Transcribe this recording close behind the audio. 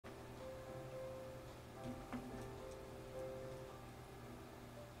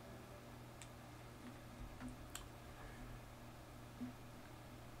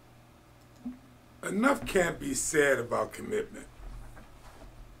enough can't be said about commitment.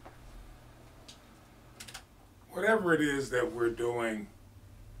 Whatever it is that we're doing,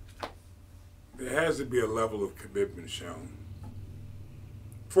 there has to be a level of commitment shown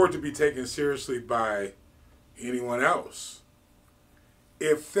for it to be taken seriously by anyone else.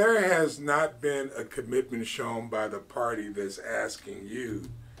 If there has not been a commitment shown by the party that's asking you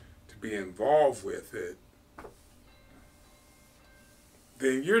to be involved with it,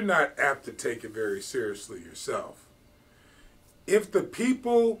 then you're not apt to take it very seriously yourself. If the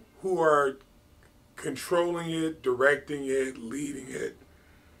people who are controlling it, directing it, leading it,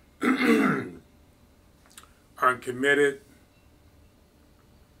 aren't committed,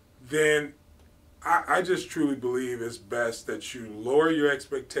 then I just truly believe it's best that you lower your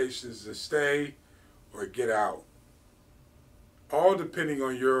expectations to stay or get out. All depending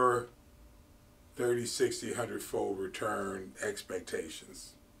on your 30, 60, 100-fold return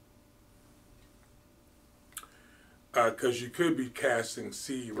expectations. Because you could be casting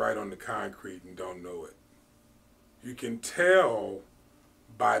seed right on the concrete and don't know it. You can tell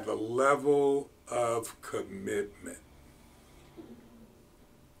by the level of commitment.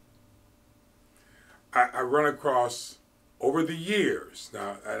 I run across over the years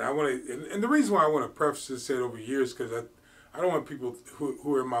now, and I want to, and the reason why I want to preface this say over years, because I don't want people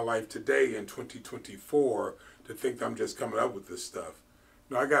who are in my life today in 2024 to think I'm just coming up with this stuff.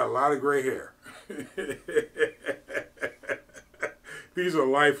 No, I got a lot of gray hair. These are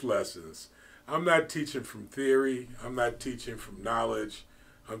life lessons. I'm not teaching from theory. I'm not teaching from knowledge.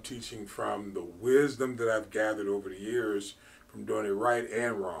 I'm teaching from the wisdom that I've gathered over the years from doing it right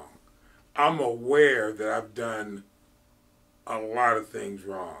and wrong. I'm aware that I've done a lot of things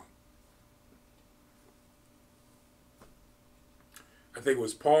wrong. I think it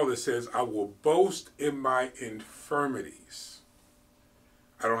was Paul that says, I will boast in my infirmities.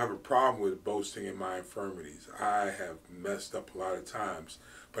 I don't have a problem with boasting in my infirmities. I have messed up a lot of times,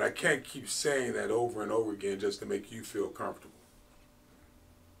 but I can't keep saying that over and over again just to make you feel comfortable.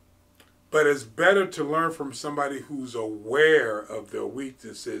 But it's better to learn from somebody who's aware of their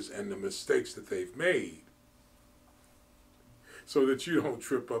weaknesses and the mistakes that they've made so that you don't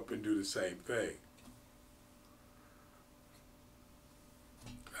trip up and do the same thing.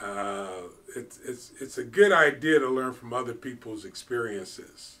 It's a good idea to learn from other people's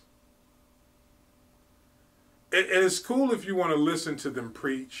experiences. And it's cool if you want to listen to them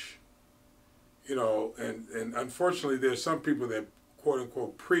preach, you know, and unfortunately there's some people that quote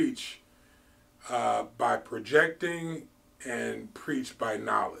unquote preach by projecting and preach by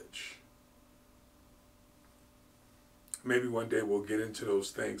knowledge. Maybe one day we'll get into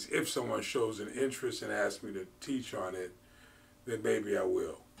those things. If someone shows an interest and asks me to teach on it, then maybe I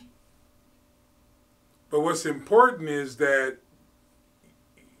will. But what's important is that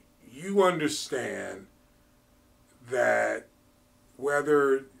you understand that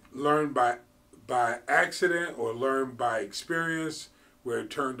whether learned by accident or learned by experience, where it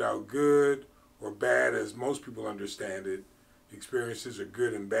turned out good or bad, as most people understand it, experiences are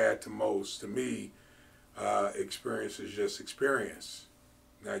good and bad to most. To me, experience is just experience.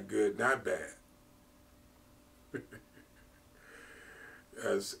 Not good, not bad.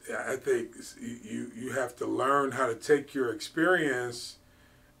 As I think you have to learn how to take your experience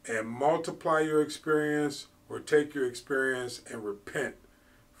and multiply your experience, or take your experience and repent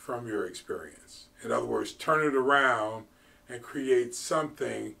from your experience. In other words, turn it around and create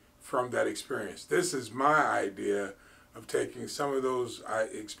something from that experience. This is my idea of taking some of those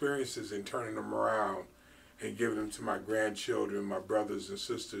experiences and turning them around and giving them to my grandchildren, my brothers and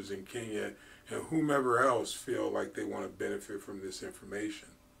sisters in Kenya, and whomever else feel like they want to benefit from this information.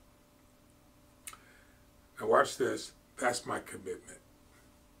 Now watch this. That's my commitment.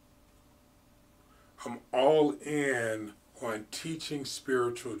 I'm all in on teaching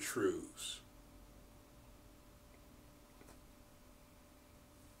spiritual truths.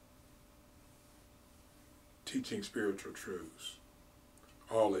 Teaching spiritual truths.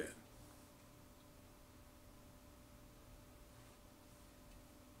 All in.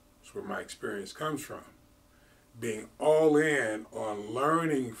 That's where my experience comes from. Being all in on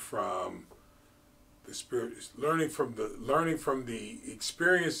learning from the Spirit, learning from the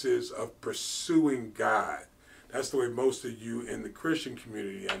experiences of pursuing God. That's the way most of you in the Christian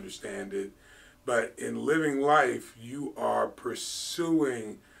community understand it. But in living life, you are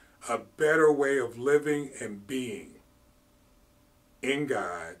pursuing a better way of living and being in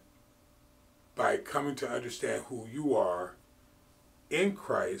God by coming to understand who you are in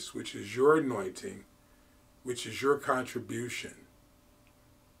Christ, which is your anointing, which is your contribution,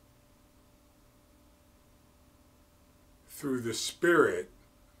 through the Spirit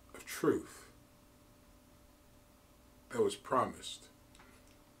of truth. that was promised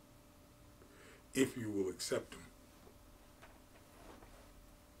if you will accept them.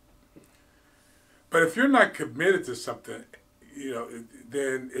 But if you're not committed to something,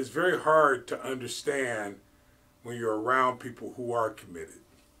 then it's very hard to understand when you're around people who are committed.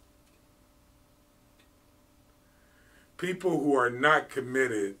 People who are not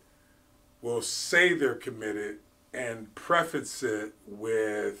committed will say they're committed and preface it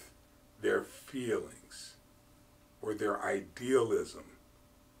with their feelings or their idealism,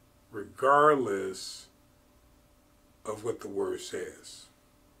 regardless of what the word says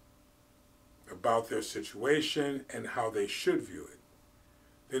about their situation and how they should view it.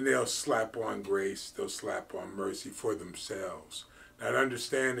 Then they'll slap on grace, they'll slap on mercy for themselves, not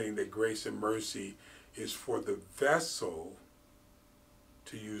understanding that grace and mercy is for the vessel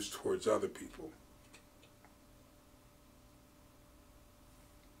to use towards other people.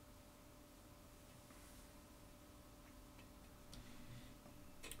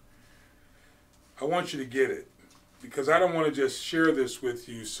 I want you to get it, because I don't want to just share this with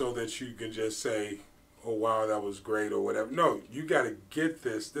you so that you can just say, oh wow, that was great or whatever. No, you got to get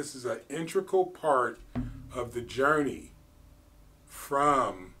this. This is an integral part of the journey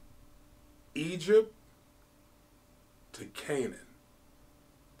from Egypt to Canaan.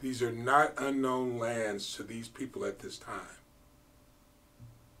 These are not unknown lands to these people at this time.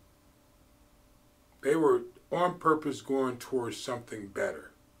 They were on purpose going towards something better.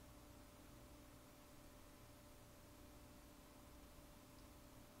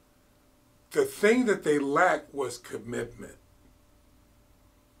 The thing that they lacked was commitment.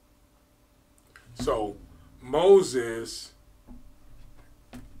 So Moses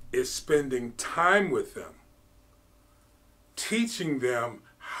is spending time with them, teaching them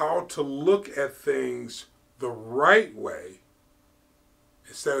how to look at things the right way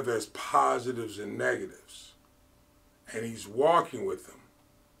instead of as positives and negatives. And he's walking with them.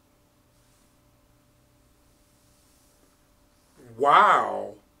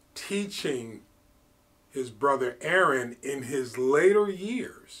 While teaching his brother Aaron in his later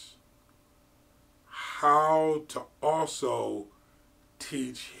years how to also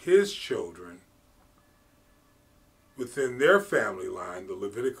teach his children within their family line, the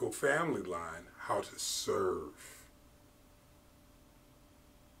Levitical family line, how to serve.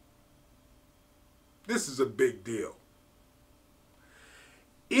 This is a big deal.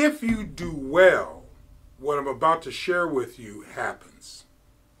 If you do well, what I'm about to share with you happens.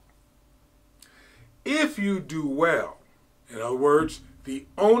 If you do well, in other words, the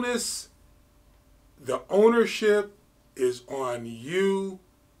ownership is on you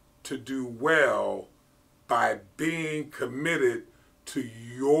to do well by being committed to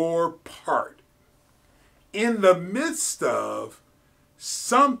your part in the midst of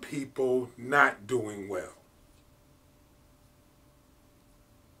some people not doing well.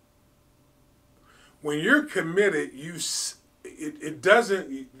 When you're committed, there's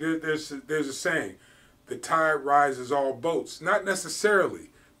a saying, the tide rises all boats. Not necessarily,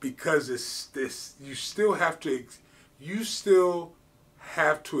 because you still have to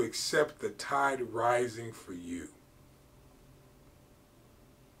accept the tide rising for you.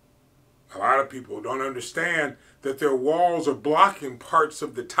 A lot of people don't understand that their walls are blocking parts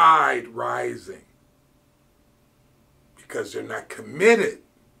of the tide rising because they're not committed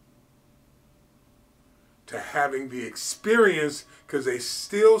to having the experience, because they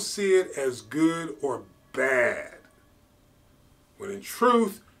still see it as good or bad, when in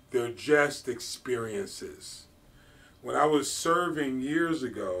truth they're just experiences. When I was serving years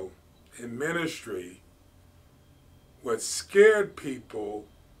ago in ministry, what scared people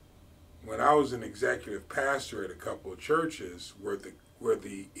when I was an executive pastor at a couple of churches were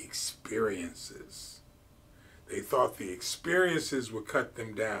the experiences. They thought the experiences would cut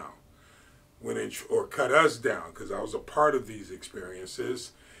them down, or cut us down, because I was a part of these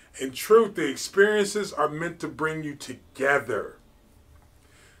experiences. In truth, the experiences are meant to bring you together.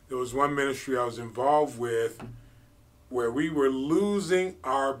 There was one ministry I was involved with where we were losing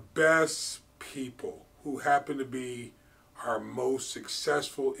our best people, who happened to be our most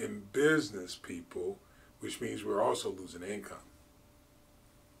successful in business people, which means we're also losing income.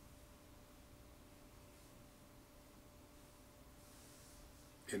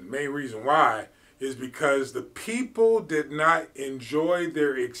 And the main reason why is because the people did not enjoy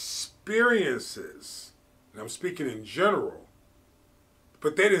their experiences. And I'm speaking in general,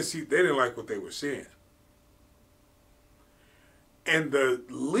 but they didn't like what they were seeing. And the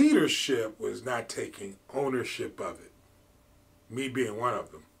leadership was not taking ownership of it, me being one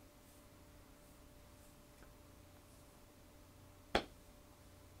of them.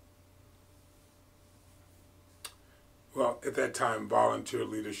 well, at that time, volunteer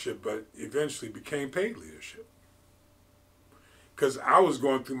leadership, but eventually became paid leadership. Because I was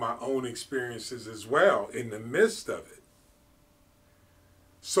going through my own experiences as well in the midst of it.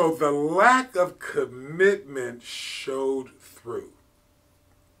 So the lack of commitment showed through.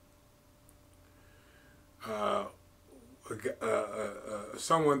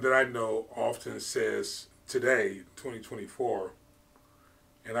 Someone that I know often says today, 2024,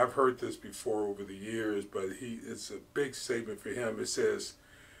 and I've heard this before over the years, but it's a big statement for him. It says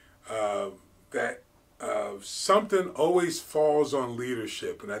that something always falls on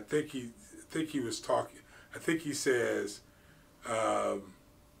leadership, and I think he was talking. I think he says, I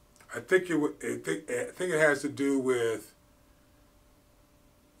think it has to do with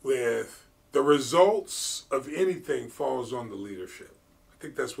the results of anything falls on the leadership. I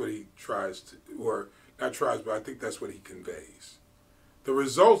think that's what he tries to, or not tries, but I think that's what he conveys. The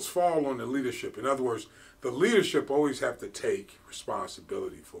results fall on the leadership. In other words, the leadership always have to take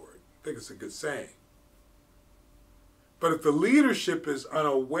responsibility for it. I think it's a good saying. But if the leadership is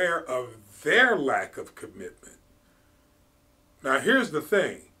unaware of their lack of commitment, now here's the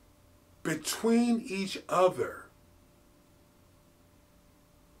thing, between each other,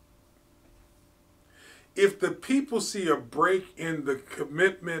 if the people see a break in the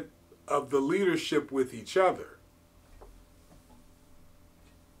commitment of the leadership with each other,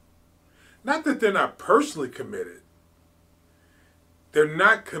 not that they're not personally committed, they're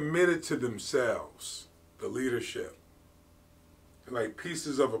not committed to themselves, the leadership. They're like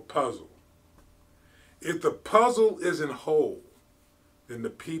pieces of a puzzle. If the puzzle isn't whole, then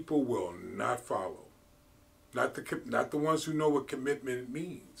the people will not follow. Not the ones who know what commitment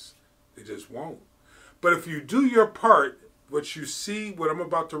means. They just won't. But if you do your part, what you see, what I'm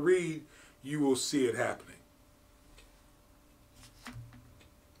about to read, you will see it happening.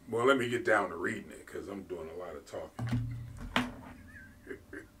 Well, let me get down to reading it because I'm doing a lot of talking.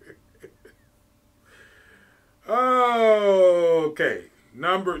 Okay.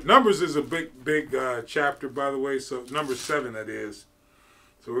 Numbers is a big chapter, by the way. So number 7, that is.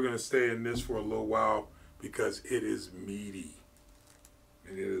 So we're going to stay in this for a little while because it is meaty.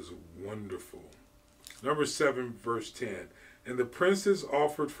 And it is wonderful. Number 7, verse 10. And the princes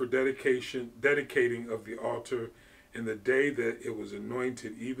offered for dedicating of the altar in the day that it was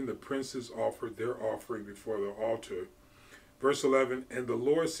anointed. Even the princes offered their offering before the altar. Verse 11. And the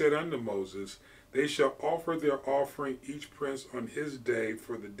Lord said unto Moses, they shall offer their offering each prince on his day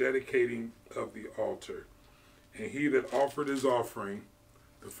for the dedicating of the altar. And he that offered his offering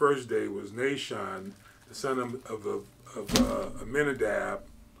the first day was Nahshon, the son of Amminadab,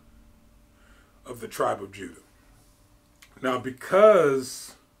 of the tribe of Judah. Now,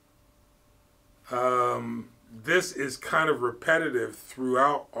 because this is kind of repetitive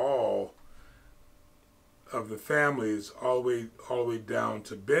throughout all of the families, all the way down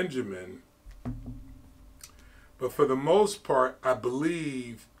to Benjamin, but for the most part, I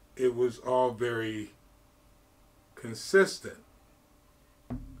believe it was all very consistent,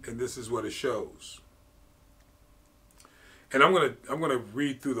 and this is what it shows. And I'm gonna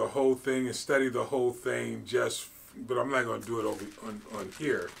read through the whole thing and study the whole thing, but I'm not gonna do it over on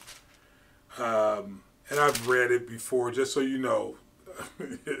here. And I've read it before, just so you know.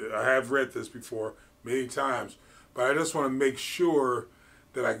 I have read this before many times, but I just want to make sure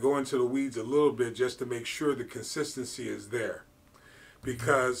that I go into the weeds a little bit just to make sure the consistency is there.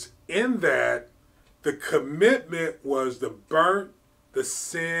 Because in that, the commitment was the burnt, the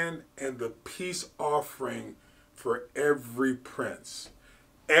sin, and the peace offering for every prince.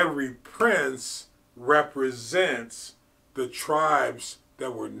 Every prince represents the tribes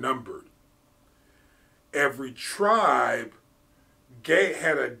that were numbered. Every tribe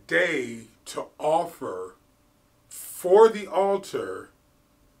had a day to offer for the altar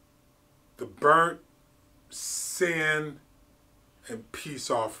the burnt, sin, and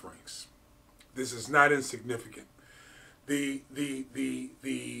peace offerings. This is not insignificant. The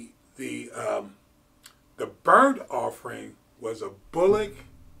burnt offering was a bullock,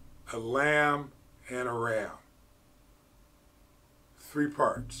 a lamb, and a ram. 3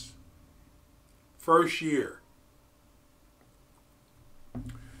 parts. First year.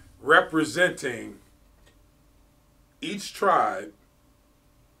 Representing each tribe,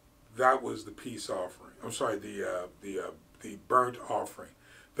 that was the peace offering. I'm sorry, the burnt offering.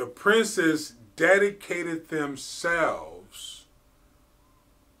 The princes dedicated themselves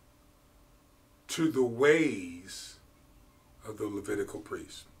to the ways of the Levitical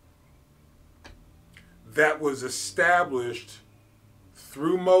priest. That was established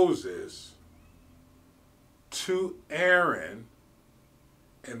through Moses to Aaron,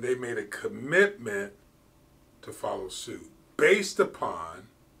 and they made a commitment to follow suit based upon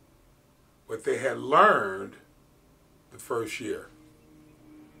what they had learned the first year.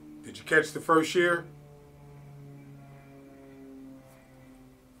 Did you catch the first year?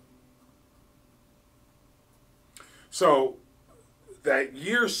 So that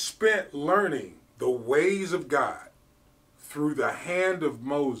year spent learning the ways of God through the hand of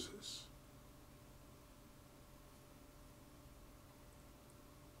Moses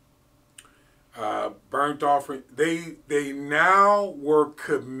burnt offering, they now were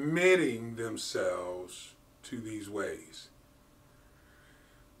committing themselves to these ways.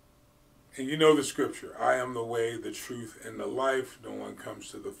 And you know the scripture, I am the way, the truth, and the life. No one comes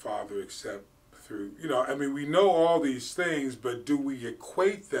to the Father except through, we know all these things, but do we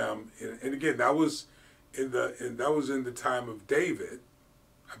equate them? And again, that was in the time of David.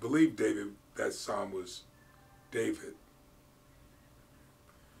 I believe that psalm was David.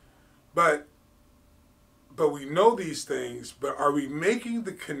 But we know these things, but are we making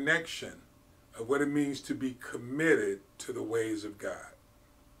the connection of what it means to be committed to the ways of God?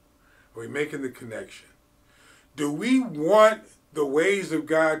 Are we making the connection? Do we want the ways of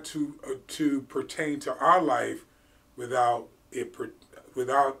God to pertain to our life without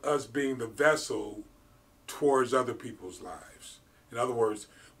us being the vessel towards other people's lives? In other words,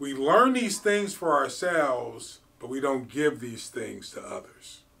 we learn these things for ourselves, but we don't give these things to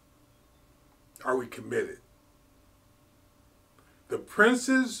others. Are we committed? The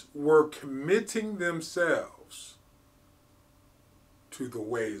princes were committing themselves to the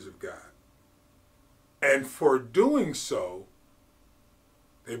ways of God. And for doing so,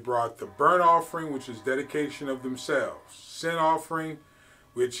 they brought the burnt offering, which is dedication of themselves. Sin offering,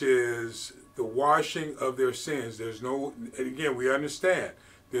 which is the washing of their sins. And again, we understand,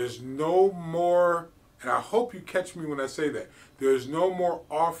 there's no more, and I hope you catch me when I say that, there's no more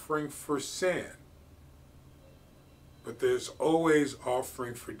offering for sin. But there's always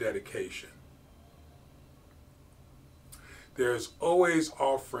offering for dedication. There's always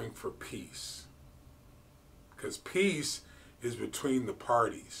offering for peace. Because peace is between the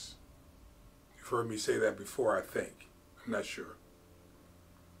parties. You've heard me say that before, I think. I'm not sure.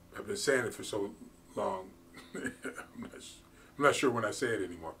 I've been saying it for so long. I'm not sure when I say it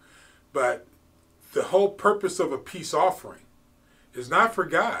anymore. But the whole purpose of a peace offering is not for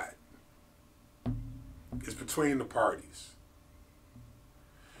God. It's between the parties.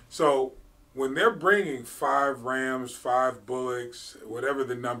 So when they're bringing 5 rams, 5 bullocks, whatever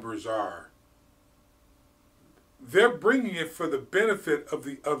the numbers are, they're bringing it for the benefit of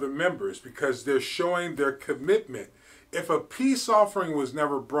the other members because they're showing their commitment. If a peace offering was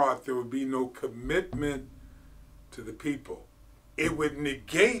never brought, there would be no commitment to the people. It would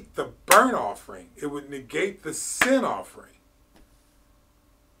negate the burnt offering. It would negate the sin offering.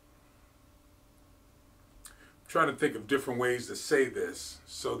 I'm trying to think of different ways to say this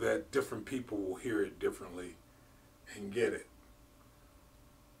so that different people will hear it differently and get it.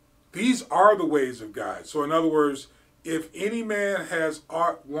 These are the ways of God. So in other words, if any man has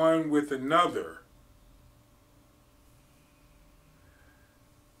aught one with another,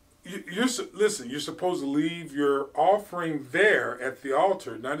 you're supposed to leave your offering there at the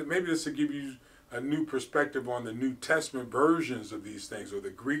altar. Now, maybe this will give you a new perspective on the New Testament versions of these things, or the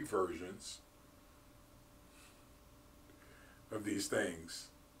Greek versions of these things.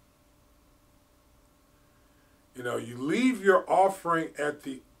 You leave your offering at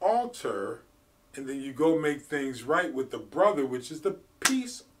the altar, and then you go make things right with the brother, which is the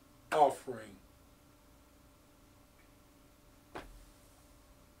peace offering.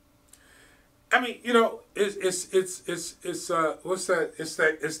 What's that?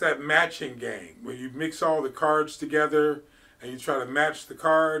 It's that matching game where you mix all the cards together and you try to match the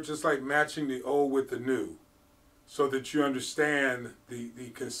cards. It's like matching the old with the new, so that you understand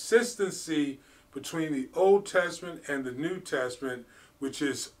the consistency between the Old Testament and the New Testament, which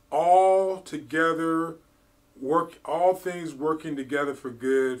is all together, all things working together for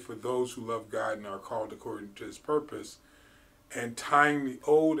good for those who love God and are called according to His purpose, and tying the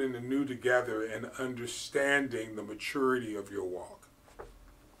old and the new together and understanding the maturity of your walk.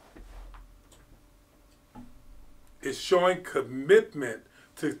 It's showing commitment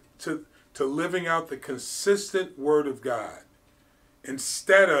to living out the consistent Word of God,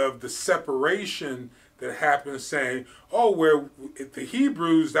 instead of the separation that happens saying, where the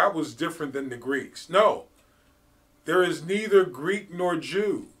Hebrews, that was different than the Greeks. No, there is neither Greek nor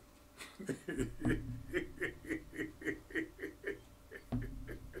Jew.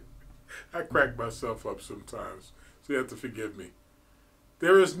 I crack myself up sometimes, so you have to forgive me.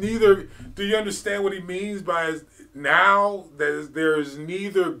 There is neither, do you understand what he means by now? That there is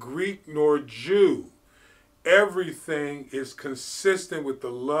neither Greek nor Jew. everything is consistent with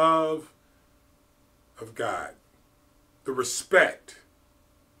the love of God, the respect.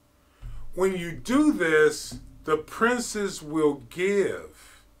 When you do this, the princes will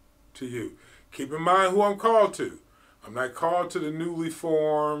give to you. Keep in mind who I'm called to. I'm not called to the newly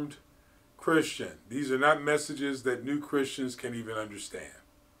formed Christian. These are not messages that new Christians can even understand.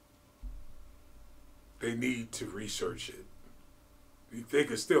 They need to research it. They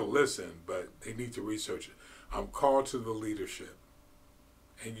can still listen, but they need to research it. I'm called to the leadership,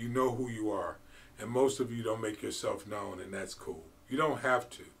 and you know who you are. And most of you don't make yourself known, and that's cool. You don't have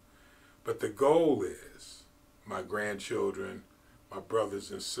to. But the goal is my grandchildren, my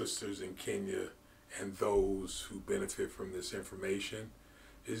brothers and sisters in Kenya, and those who benefit from this information,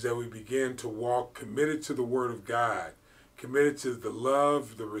 is that we begin to walk committed to the Word of God, committed to the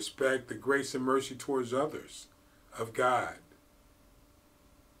love, the respect, the grace and mercy towards others of God.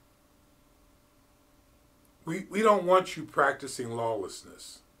 We don't want you practicing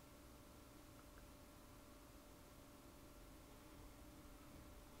lawlessness.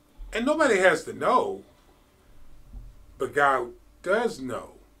 And nobody has to know, but God does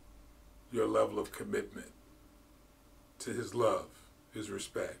know your level of commitment to His love, His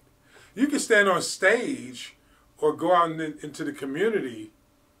respect. You can stand on stage or go out into the community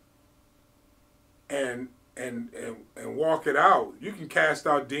and walk it out. You can cast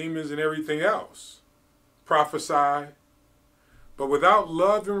out demons and everything else, prophesy, but without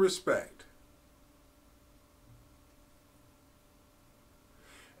love and respect.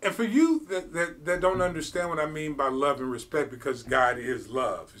 And for you that don't understand what I mean by love and respect, because God is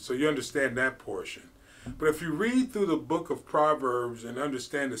love, so you understand that portion. But if you read through the book of Proverbs and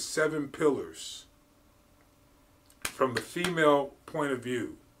understand the 7 pillars from the female point of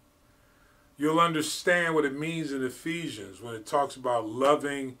view, you'll understand what it means in Ephesians when it talks about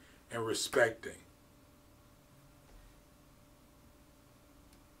loving and respecting.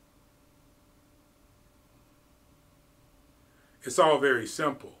 It's all very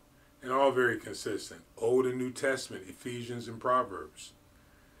simple and all very consistent. Old and New Testament, Ephesians and Proverbs.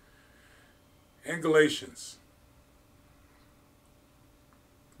 And Galatians.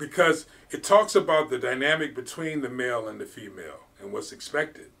 Because it talks about the dynamic between the male and the female and what's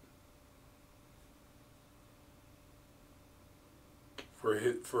expected for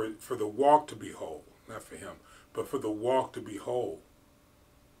the walk to be whole. Not for him, but for the walk to be whole.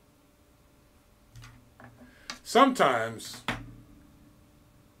 Sometimes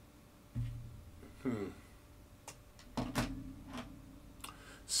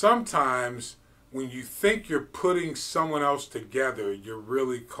Sometimes when you think you're putting someone else together, you're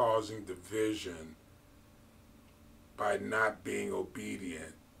really causing division by not being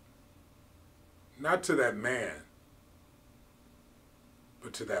obedient. Not to that man,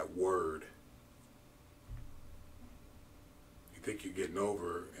 but to that word. You think you're getting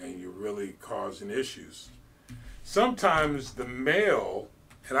over and you're really causing issues. Sometimes the male,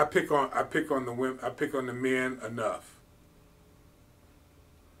 and I pick on the women, I pick on the men enough.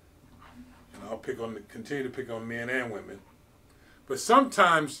 And I'll continue to pick on men and women. But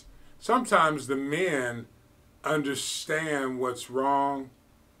sometimes the men understand what's wrong,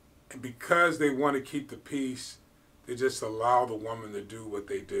 and because they want to keep the peace, they just allow the woman to do what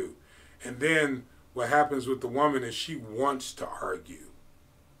they do. And then what happens with the woman is she wants to argue.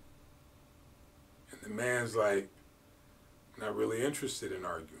 And the man's like, not really interested in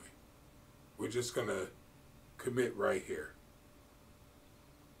arguing. We're just going to commit right here.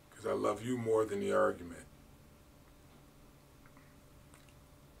 Because I love you more than the argument.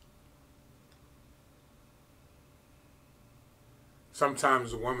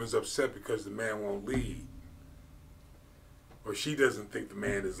 Sometimes the woman's upset because the man won't lead. Or she doesn't think the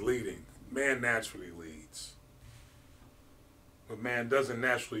man is leading. Man naturally leads. What man doesn't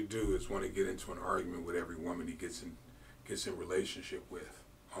naturally do is want to get into an argument with every woman he gets in relationship with,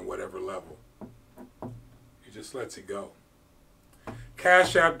 on whatever level. He just lets it go.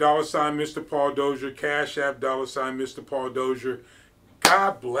 CashApp $MrPaulDozier. CashApp $MrPaulDozier.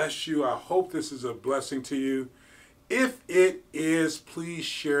 God bless you. I hope this is a blessing to you. If it is, please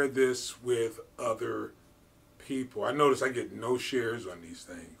share this with other people. I notice I get no shares on these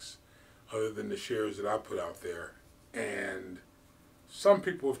things other than the shares that I put out there. And some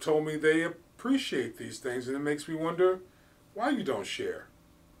people have told me they appreciate these things, and it makes me wonder why you don't share.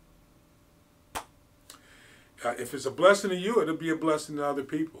 If it's a blessing to you, it'll be a blessing to other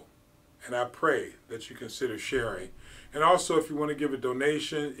people. And I pray that you consider sharing. And also, if you want to give a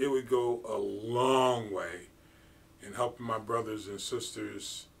donation, it would go a long way in helping my brothers and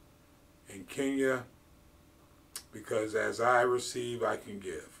sisters in Kenya, because as I receive, I can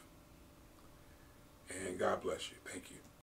give. And God bless you. Thank you.